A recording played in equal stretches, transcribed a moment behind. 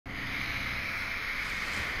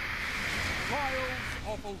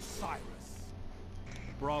of Osiris.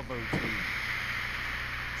 Bravo team.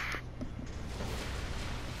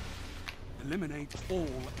 Eliminate all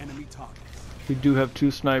enemy targets. We do have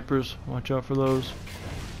 2 snipers. Watch out for those.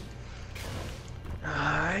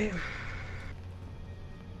 Alright.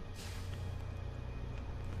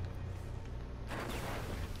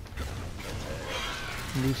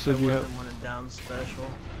 You said you have. One down special.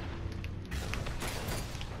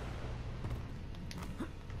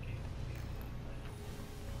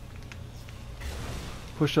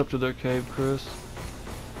 Push up to their cave, Chris.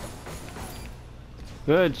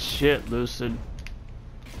 Good shit, Lucid.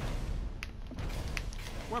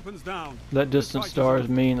 Weapons down. That distant star is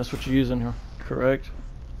mean. That's what you're using here, correct?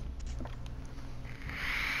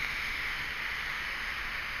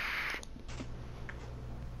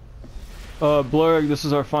 Blurg, this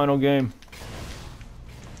is our final game.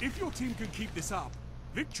 If your team can keep this up,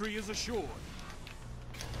 victory is assured.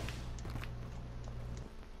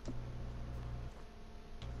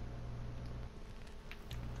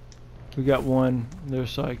 We got one their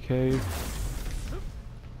side cave.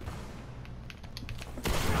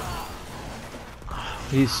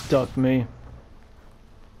 He stuck me.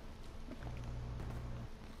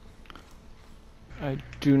 I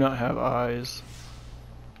do not have eyes.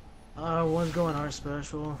 One's going our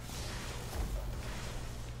special.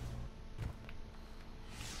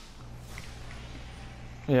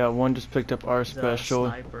 Yeah, one just picked up our special.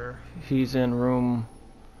 Sniper. He's in room.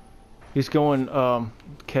 He's going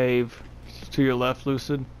cave to your left,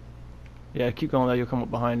 Lucid. Yeah, keep going there. You'll come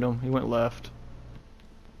up behind him. He went left.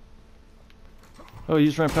 Oh, you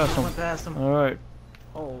just ran past him. Went past him. All right.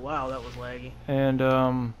 Oh wow, that was laggy.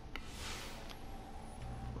 And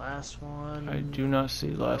Last one. I do not see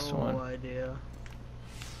last one. No idea.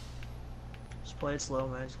 Just play it slow,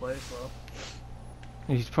 man. Just play it slow.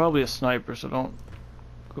 He's probably a sniper, so don't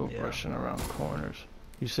go Yeah. rushing around corners.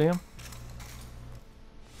 You see him?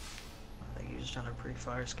 I think he's just trying to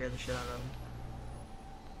pre-fire, scare the shit out of him.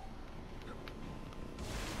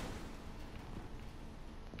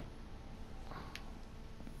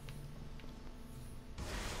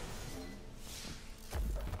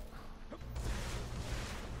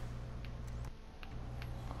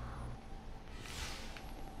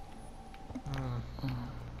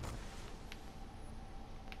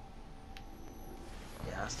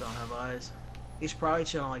 Yeah, I still don't have eyes. He's probably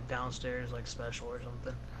chilling like downstairs, like special or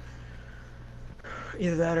something.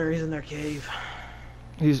 Either that or he's in their cave.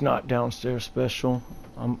 He's not downstairs special.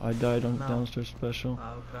 I died on No. downstairs special.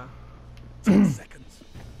 Oh, okay. 10 seconds.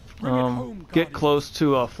 Bring it home, Get Guardian. close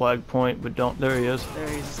to a flag point, but don't. There he is. There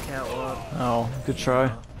he's his catwalk. Oh, good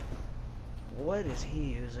try. What is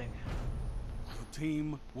he using? Your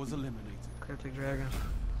team was eliminated. Cryptic Dragon.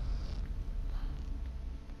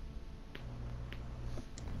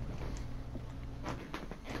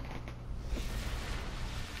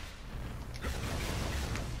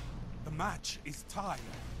 The match is tied.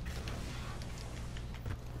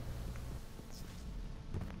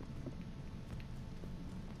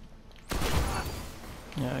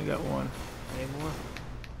 Yeah, I got one. Any more?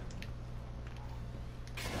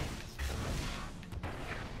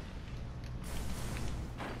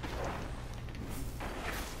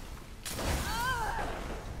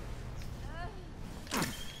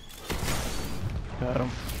 Got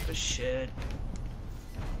him. Good shit.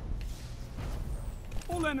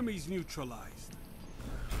 All enemies neutralized.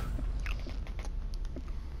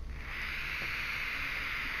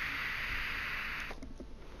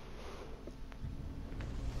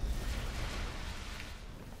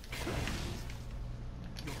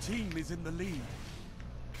 Your team is in the lead.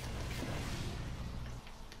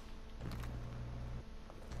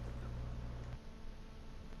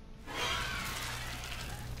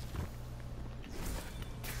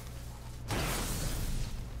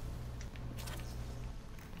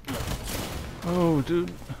 Oh,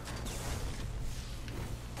 dude.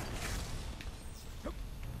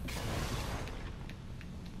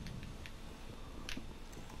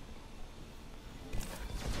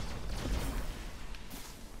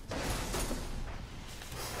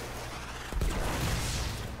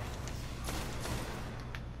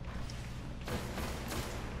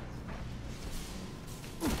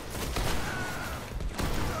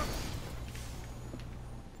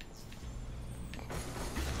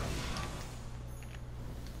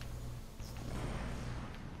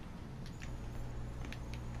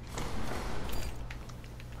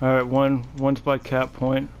 Alright, one's by cap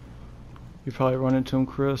point. You probably run into him,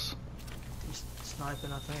 Chris. He's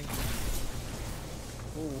sniping, I think.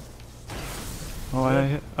 Ooh. Oh,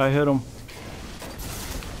 I hit him.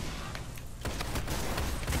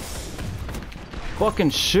 Fucking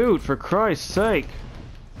shoot, for Christ's sake.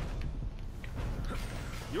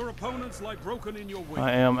 opponents lie broken in your way.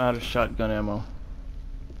 I am out of shotgun ammo.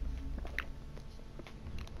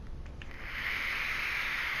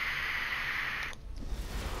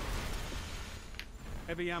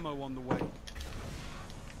 Heavy ammo on the way.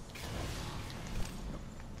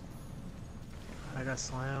 I got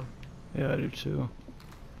slam. Yeah, I do too.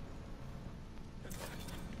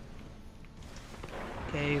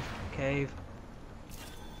 Cave, cave.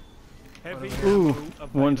 Heavy Ooh, ammo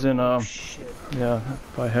one's in Oh shit. yeah,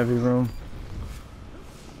 by heavy room.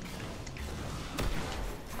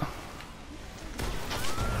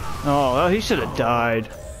 Oh, well, he should have died.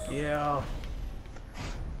 Yeah.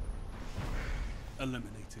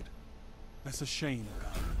 eliminated. That's a shame.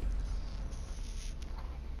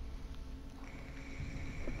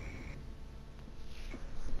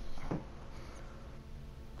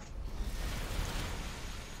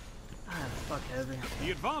 Ah, fuck heavy.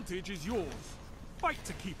 The advantage is yours. Fight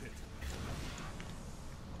to keep it.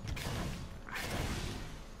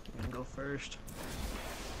 You can go first.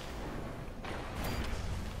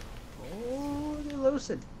 Oh, they're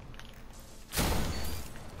lucid.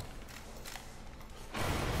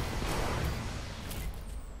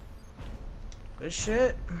 Good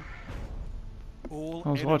shit. All I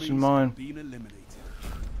was watching enemies mine. have been eliminated.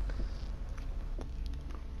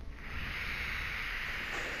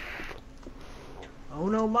 Oh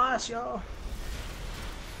no mas, y'all.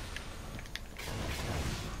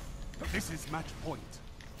 This is match point.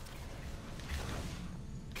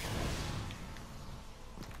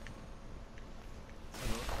 I'll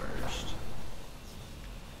go first.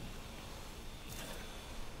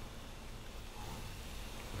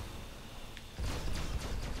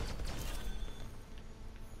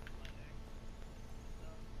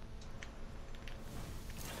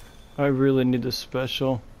 I really need the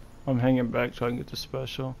special. I'm hanging back so I can get the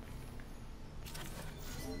special.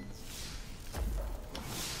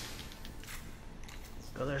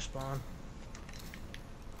 Go there, spawn.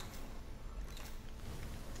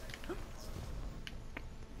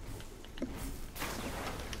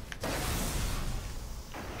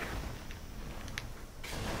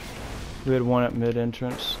 We had one at mid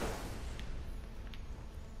entrance.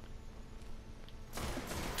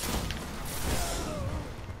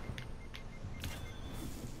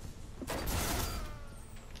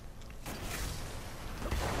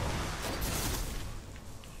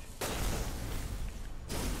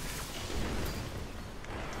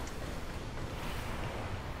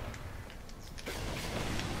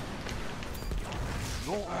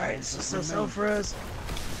 Alright, so for us.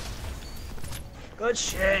 Good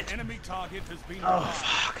shit. Enemy target has been Oh revived.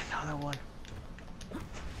 fuck, another one.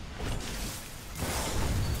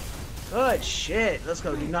 Good shit. Let's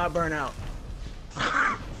go. Do not burn out.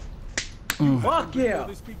 Fuck yeah.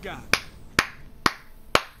 This began.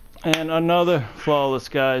 And another flawless,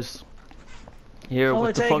 guys. Here Only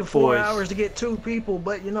with the taking fuck 4 boys. hours to get 2 people,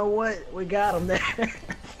 but you know what? We got them there.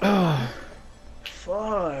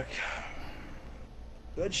 Fuck.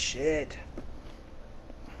 Good shit.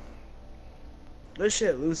 Good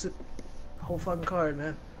shit, Lucid. Whole fucking card,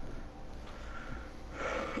 man.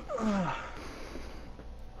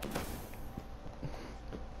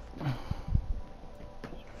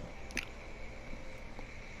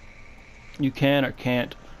 You can or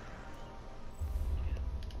can't.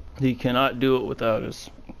 He cannot do it without us.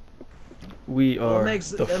 We are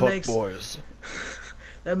the fuck boys.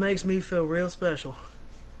 That makes me feel real special.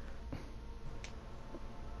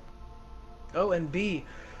 Oh, and B,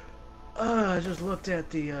 I just looked at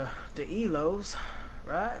the elos,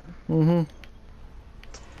 right? Mm-hmm.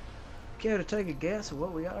 Care to take a guess of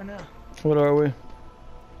what we are now? What are we?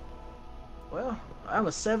 Well, I'm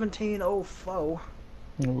a 1704,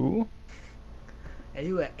 Ooh. and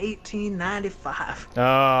you at 1895.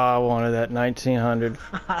 Ah, I wanted that 1900.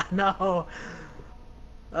 I know.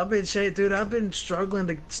 I've been struggling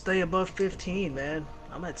to stay above 15, man.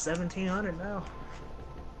 I'm at 1700 now.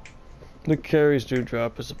 The carries do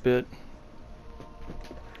drop us a bit.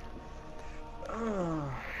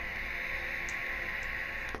 Oh.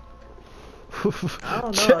 I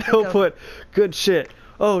don't know. I think He'll I've- put good shit.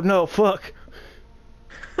 Oh no, fuck.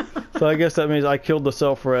 So I guess that means I killed the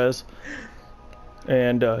self-res.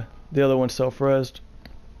 And the other one self-resed.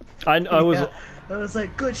 I was Yeah, I was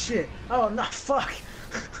like, good shit. Oh no, fuck.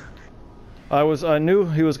 I knew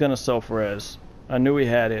he was gonna self-res. I knew he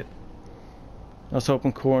had it. I was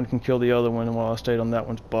hoping Corn can kill the other one while I stayed on that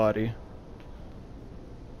one's body.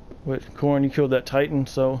 Wait, Corn, you killed that Titan,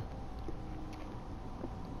 so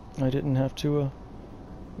I didn't have to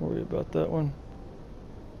worry about that one.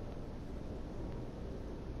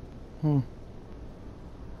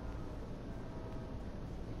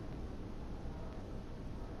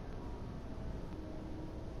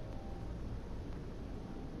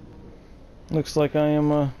 Looks like I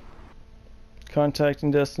am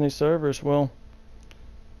contacting Destiny servers. Well,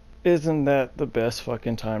 isn't that the best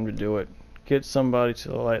fucking time to do it? Get somebody to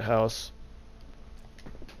the lighthouse,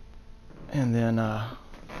 and then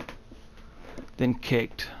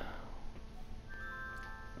kicked.